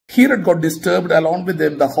Herod got disturbed, along with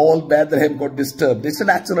him, the whole Bethlehem got disturbed. It's a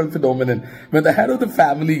natural phenomenon. When the head of the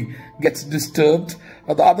family gets disturbed,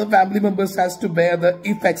 the other family members has to bear the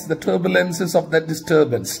effects, the turbulences of that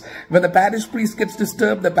disturbance. When the parish priest gets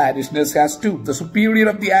disturbed, the parishioners has to. The superior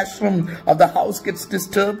of the ashram of the house gets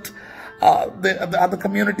disturbed. The other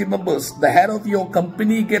community members, the head of your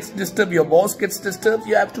company gets disturbed, your boss gets disturbed,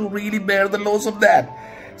 you have to really bear the loss of that.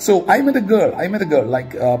 So I met a girl,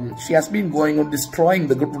 like she has been going on destroying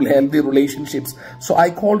the good, healthy relationships. So I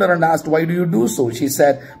called her and asked, why do you do so? She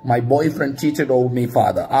said, my boyfriend cheated over me,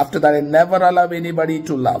 father. After that, I never allow anybody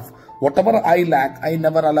to love. Whatever I lack, I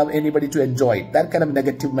never allow anybody to enjoy. That kind of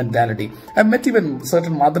negative mentality. I've met even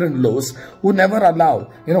certain mother-in-laws who never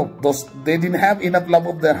allow, they didn't have enough love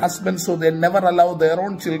of their husband, so they never allow their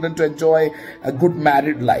own children to enjoy a good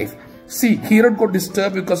married life. See, Herod got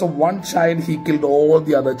disturbed because of one child. He killed all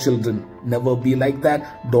the other children. Never be like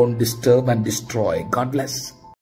that. Don't disturb and destroy. God bless.